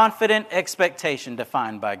a confident expectation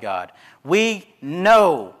defined by God. We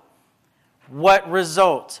know what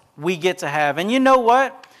result we get to have. And you know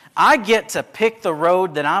what? I get to pick the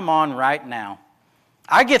road that I'm on right now.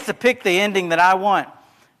 I get to pick the ending that I want.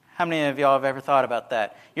 How many of y'all have ever thought about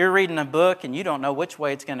that? You're reading a book and you don't know which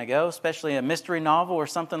way it's going to go, especially a mystery novel or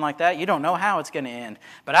something like that. You don't know how it's going to end.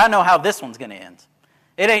 But I know how this one's going to end.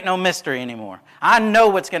 It ain't no mystery anymore. I know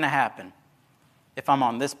what's going to happen if I'm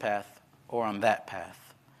on this path or on that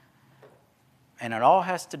path. And it all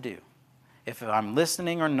has to do, if I'm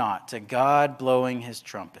listening or not, to God blowing his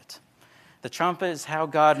trumpet. The trumpet is how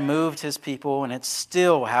God moved his people, and it's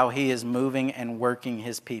still how he is moving and working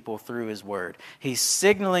his people through his word. He's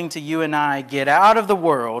signaling to you and I, get out of the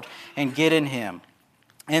world and get in him.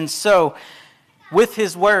 And so, with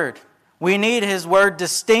his word, we need his word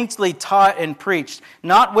distinctly taught and preached,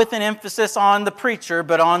 not with an emphasis on the preacher,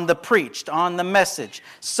 but on the preached, on the message,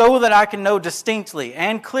 so that I can know distinctly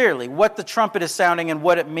and clearly what the trumpet is sounding and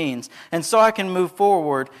what it means, and so I can move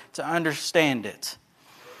forward to understand it.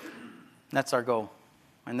 That's our goal,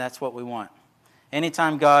 and that's what we want.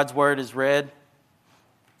 Anytime God's word is read,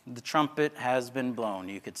 the trumpet has been blown,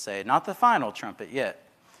 you could say. Not the final trumpet yet,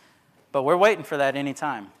 but we're waiting for that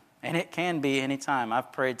anytime. And it can be anytime.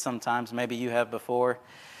 I've prayed sometimes, maybe you have before.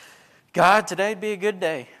 God, today'd be a good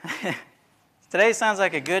day. Today sounds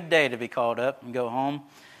like a good day to be called up and go home.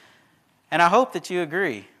 And I hope that you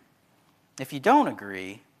agree. If you don't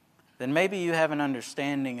agree, then maybe you have an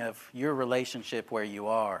understanding of your relationship where you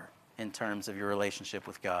are in terms of your relationship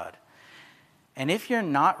with God. And if you're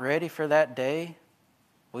not ready for that day,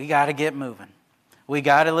 we got to get moving. We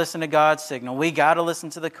got to listen to God's signal. We got to listen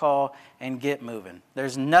to the call and get moving.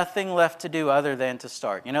 There's nothing left to do other than to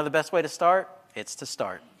start. You know the best way to start? It's to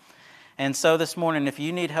start. And so this morning, if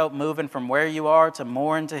you need help moving from where you are to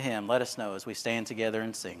more into him, let us know as we stand together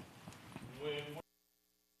and sing.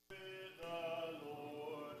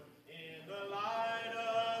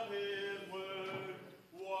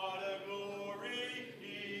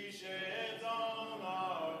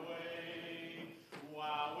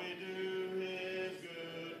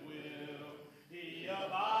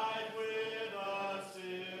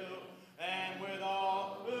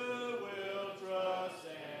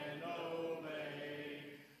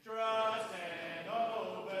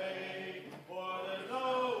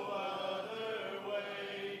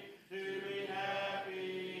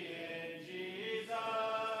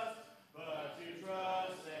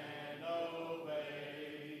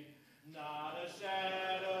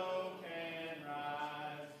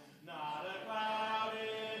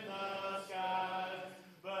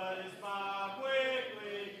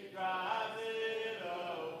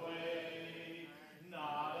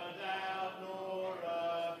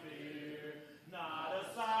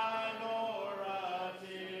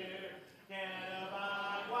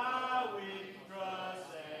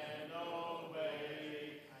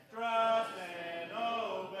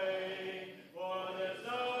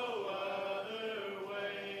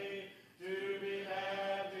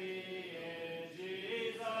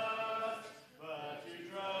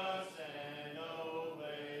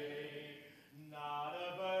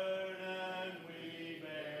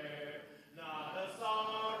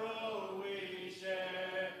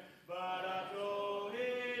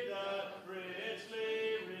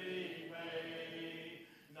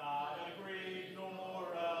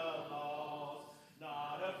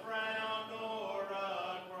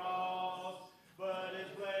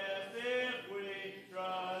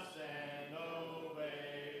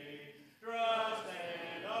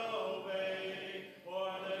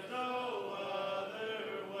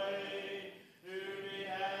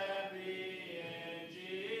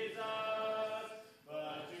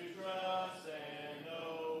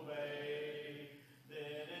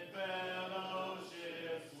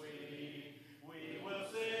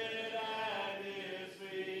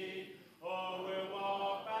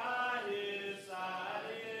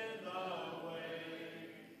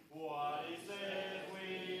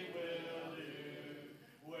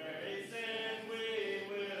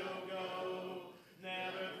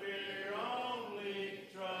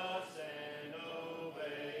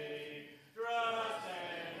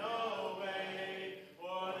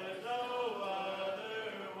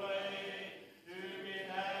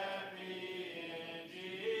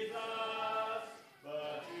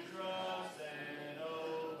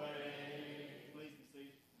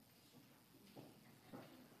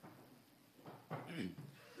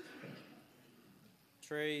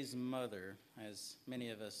 Trey's mother, as many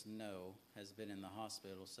of us know, has been in the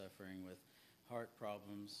hospital suffering with heart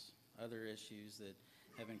problems, other issues that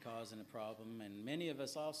have been causing a problem, and many of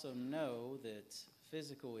us also know that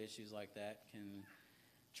physical issues like that can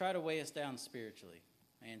try to weigh us down spiritually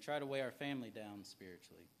and try to weigh our family down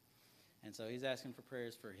spiritually. And so he's asking for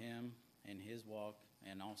prayers for him and his walk,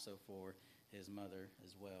 and also for his mother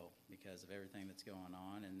as well, because of everything that's going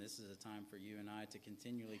on. And this is a time for you and I to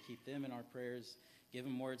continually keep them in our prayers, give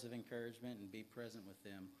them words of encouragement, and be present with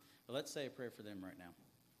them. But let's say a prayer for them right now.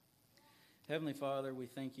 Heavenly Father, we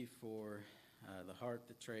thank you for the heart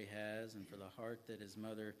that Trey has and for the heart that his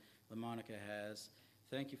mother, LaMonica, has.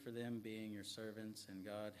 Thank you for them being your servants, and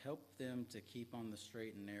God, help them to keep on the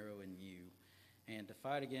straight and narrow in you and to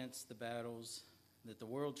fight against the battles that the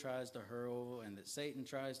world tries to hurl and that Satan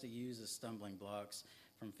tries to use as stumbling blocks,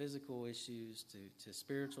 from physical issues to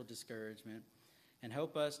spiritual discouragement, and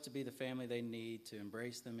help us to be the family they need to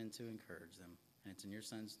embrace them and to encourage them. And it's in your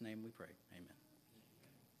Son's name we pray. Amen.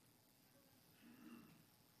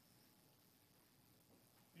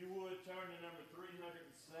 If you would, turn to number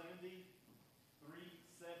 370,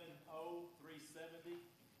 370.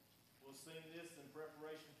 We'll sing this in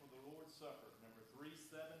preparation for the Lord's Supper, number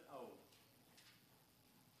 370.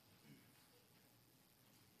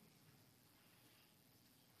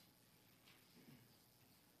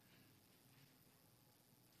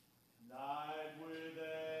 Night with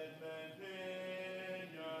Edmund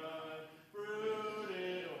Pinion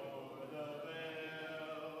brooded o'er the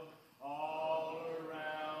vale. All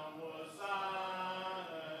around was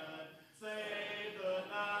silent, save the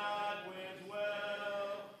night wind's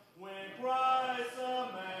wail. When Christ,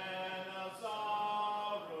 a man of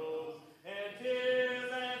sorrows and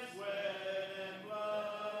tears and sweat and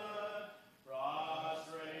blood,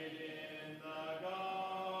 prostrate in the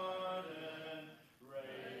garden,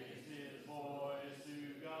 raised his voice to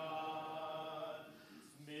God,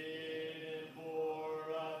 smitten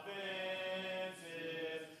for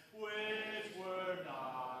offenses which were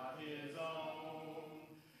not his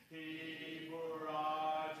own. He for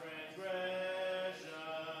our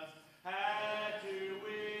transgressions had to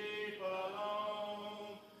weep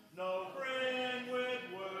alone. No friend with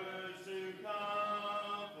words to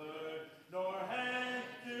comfort, nor hand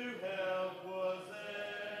to help was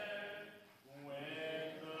there.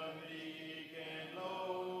 When the meek and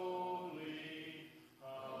lowly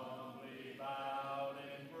humbly bowed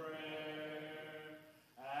in prayer,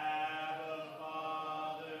 Abba,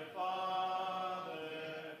 Father,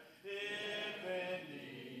 Father, if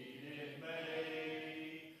indeed it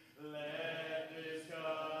may, let this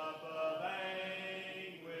cup of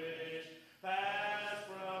anguish pass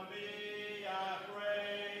from me, I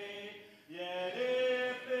pray. Yet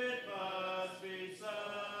if it must be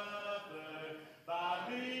suffered by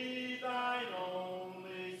me, thine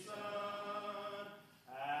only Son,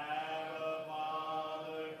 Abba,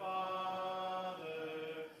 Father,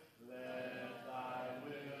 Father, let thy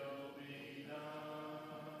will be done.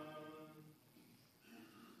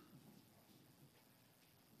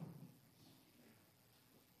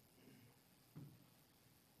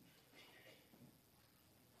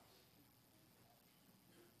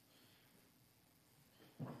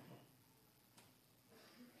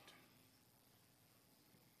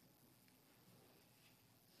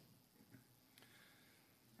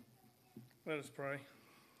 Let us pray.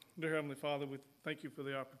 Dear Heavenly Father, we thank you for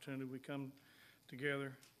the opportunity we come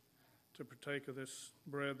together to partake of this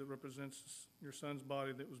bread that represents your Son's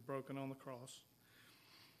body that was broken on the cross.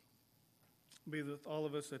 Be with all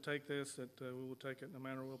of us that take this, that we will take it in a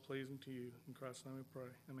manner well pleasing to you. In Christ's name we pray.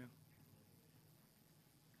 Amen.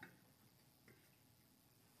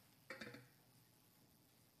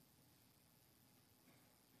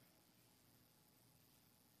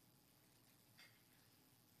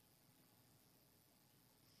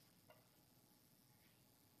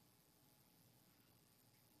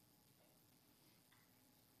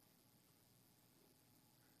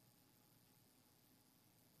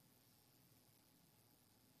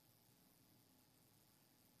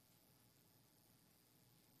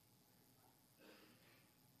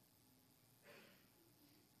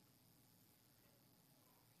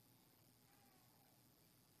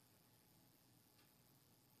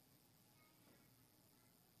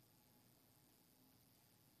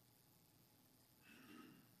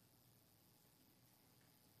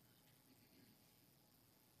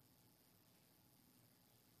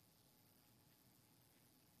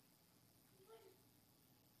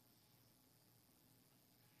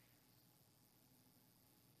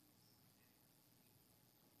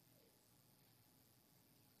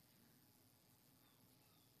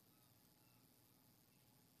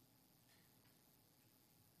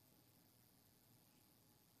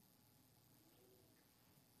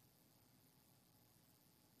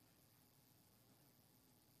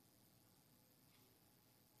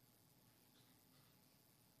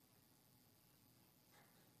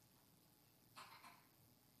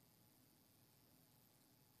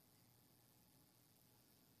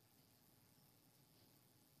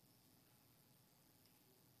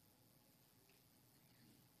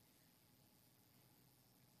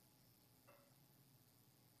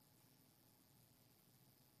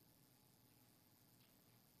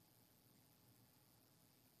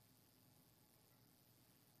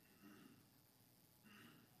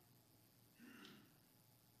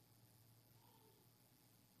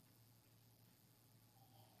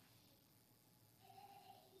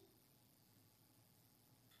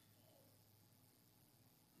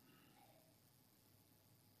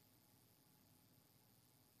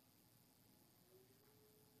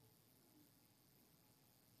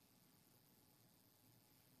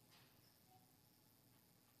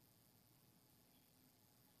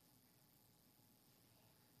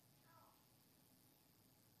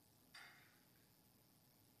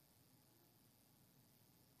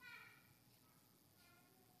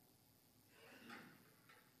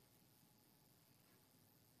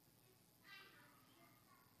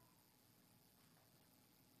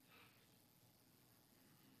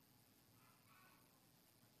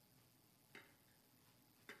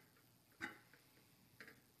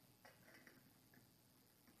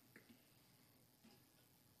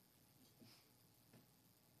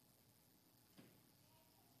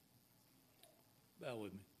 Bow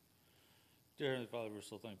with me. Dear Heavenly Father, we're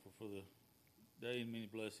so thankful for the day and many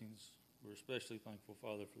blessings. We're especially thankful,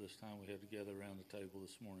 Father, for this time we have together around the table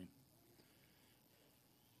this morning.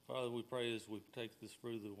 Father, we pray as we take this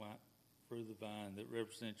fruit of the vine that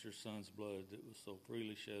represents your Son's blood that was so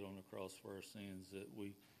freely shed on the cross for our sins, that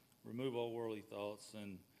we remove all worldly thoughts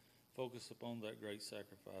and focus upon that great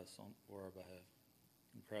sacrifice for our behalf.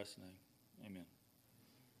 In Christ's name, amen.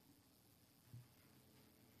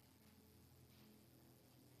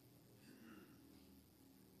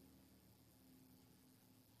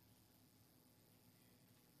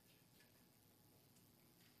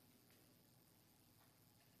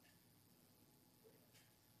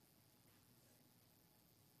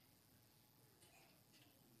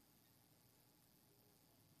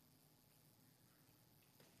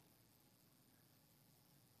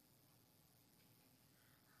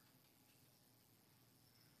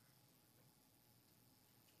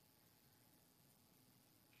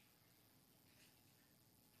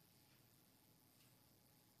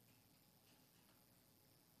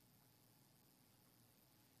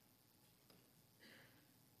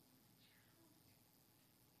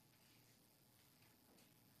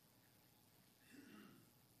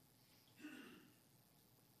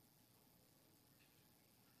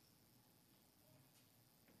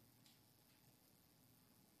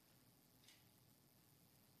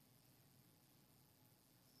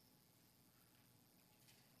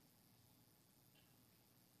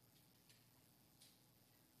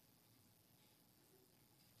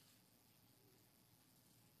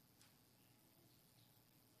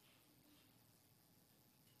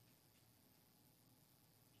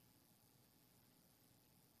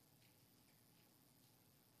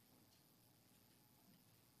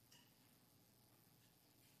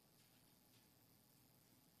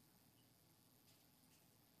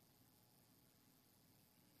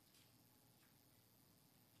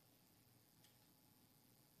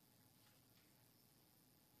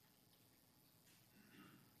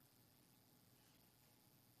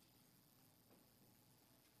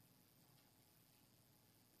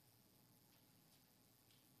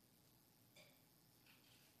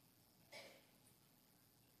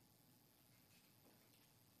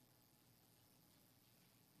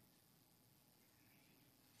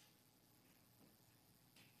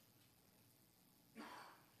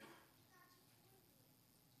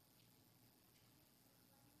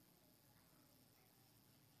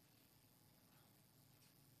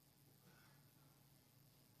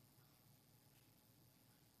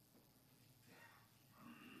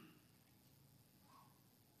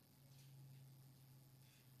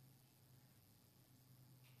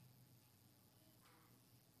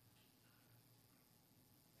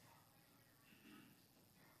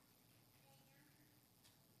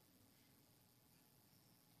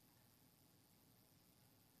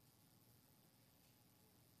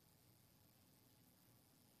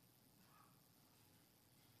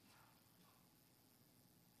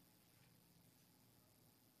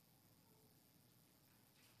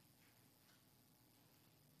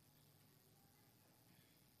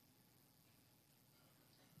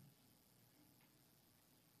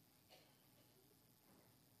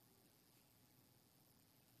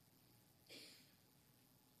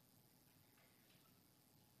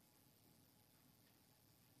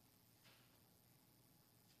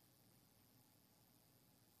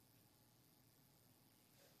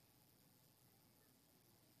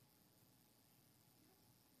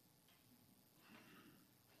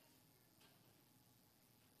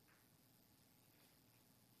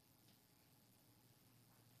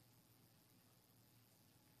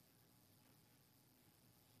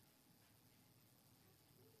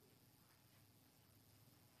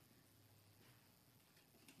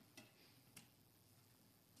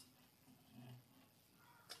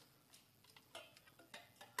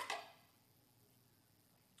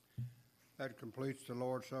 That completes the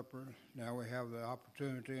Lord's Supper. Now we have the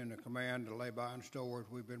opportunity and the command to lay by in stores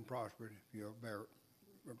we've been prospered. If you'll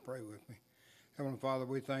pray with me. Heavenly Father,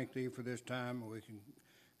 we thank Thee for this time. We can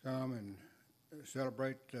come and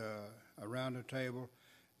celebrate around the table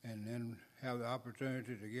and then have the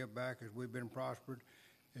opportunity to give back as we've been prospered,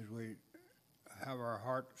 as we have our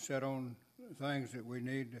heart set on things that we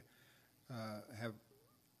need to have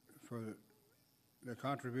for the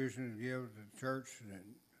contribution to give to the church and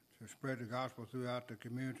to spread the gospel throughout the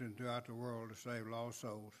community and throughout the world to save lost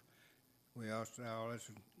souls. We ask all this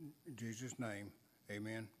in Jesus' name.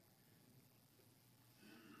 Amen.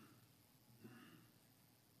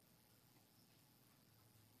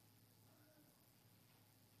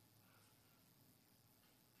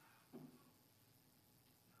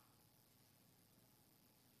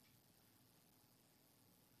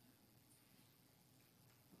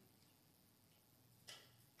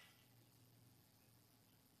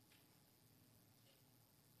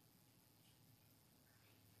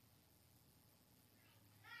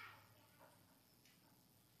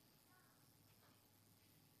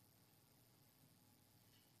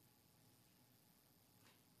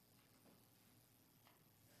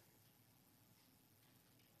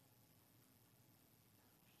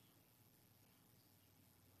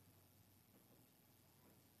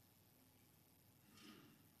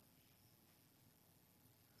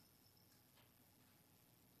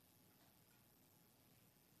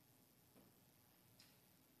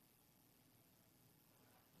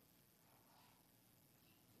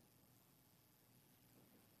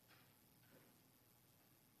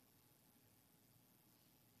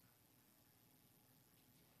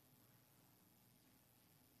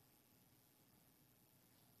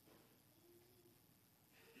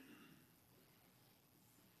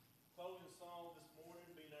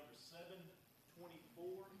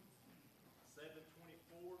 724.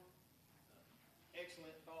 724.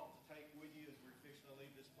 Excellent thought to take with you as we're fixing to leave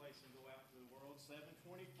this place and go out to the world.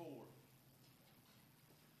 724.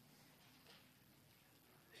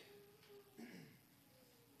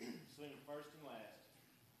 Sing it first and last.